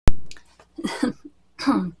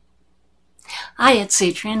Hi, it's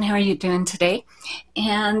Adrienne. How are you doing today?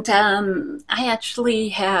 And I actually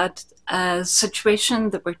had a situation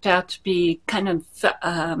that worked out to be kind of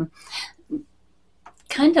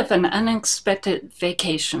an unexpected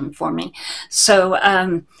vacation for me. So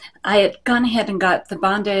I had gone ahead and got the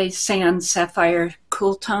Bondi Sand Sapphire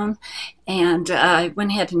Cool Tone, and I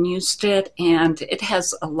went ahead and used it, and it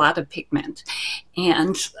has a lot of pigment.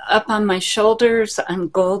 And up on my shoulders, I'm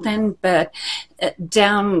golden, but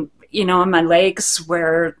down, on my legs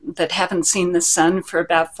where that haven't seen the sun for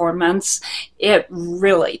about 4 months, it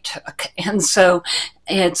really took. And so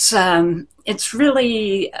it's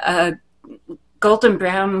really golden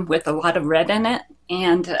brown with a lot of red in it.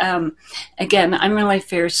 And again, I'm really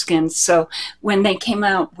fair skinned. So when they came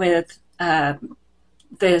out with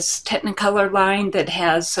this Technicolor line that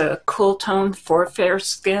has a cool tone for fair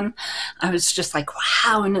skin, I was just like,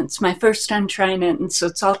 wow. And it's my first time trying it. And so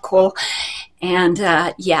it's all cool. And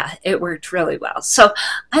yeah, it worked really well. So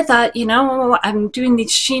I thought, I'm doing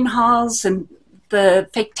these Shein hauls and the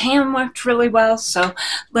fake tan worked really well. So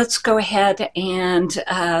let's go ahead and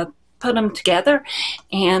put them together.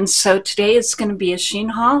 And so today is going to be a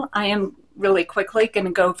Shein haul. I am really quickly going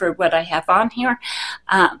to go over what I have on here.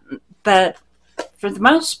 But for the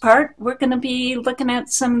most part, we're going to be looking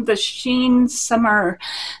at some of the Shein summer,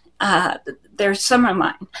 their summer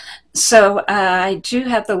line. So I do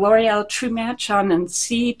have the L'Oreal True Match on in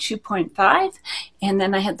C 2.5, and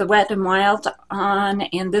then I have the WetnWild on,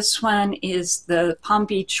 and this one is the Palm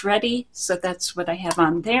Beach Ready, so that's what I have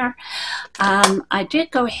on there. I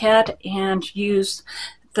did go ahead and use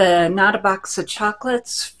the Not a Box of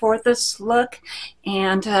Chocolates for this look,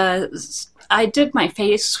 and I did my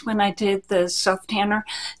face when I did the self tanner,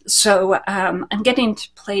 so I'm getting to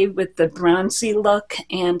play with the bronzy look,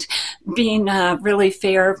 and being really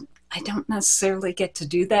fair, I don't necessarily get to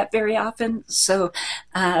do that very often. So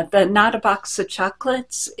the Not a Box of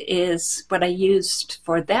Chocolates is what I used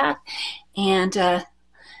for that. And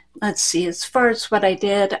let's see, as far as what I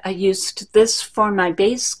did, I used this for my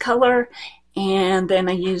base color, and then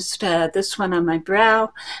I used this one on my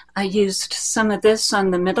brow. I used some of this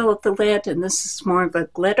on the middle of the lid, and this is more of a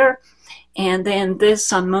glitter. And then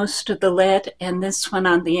this on most of the lid, and this one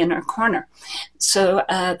on the inner corner. So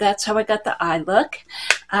that's how I got the eye look.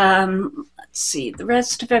 Let's see, the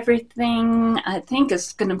rest of everything I think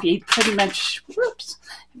is going to be pretty much, whoops,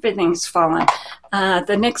 everything's fallen.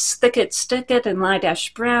 The NYX Thick It Stick It in Light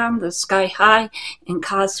Ash Brown, the Sky High in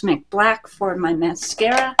Cosmic Black for my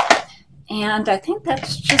mascara. And I think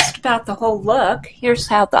that's just about the whole look. Here's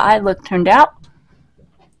how the eye look turned out.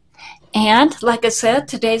 And like I said,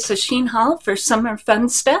 today's a Shein haul for summer fun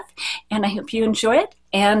stuff, and I hope you enjoy it,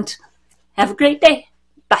 and have a great day.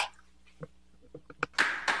 Bye.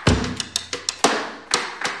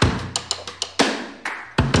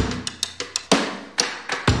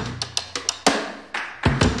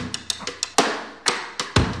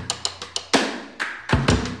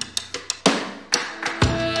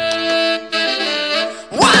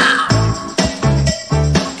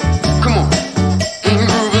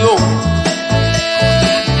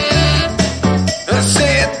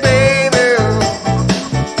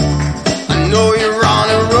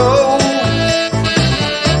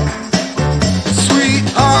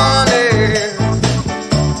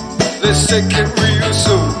 Let's take it real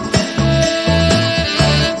slow.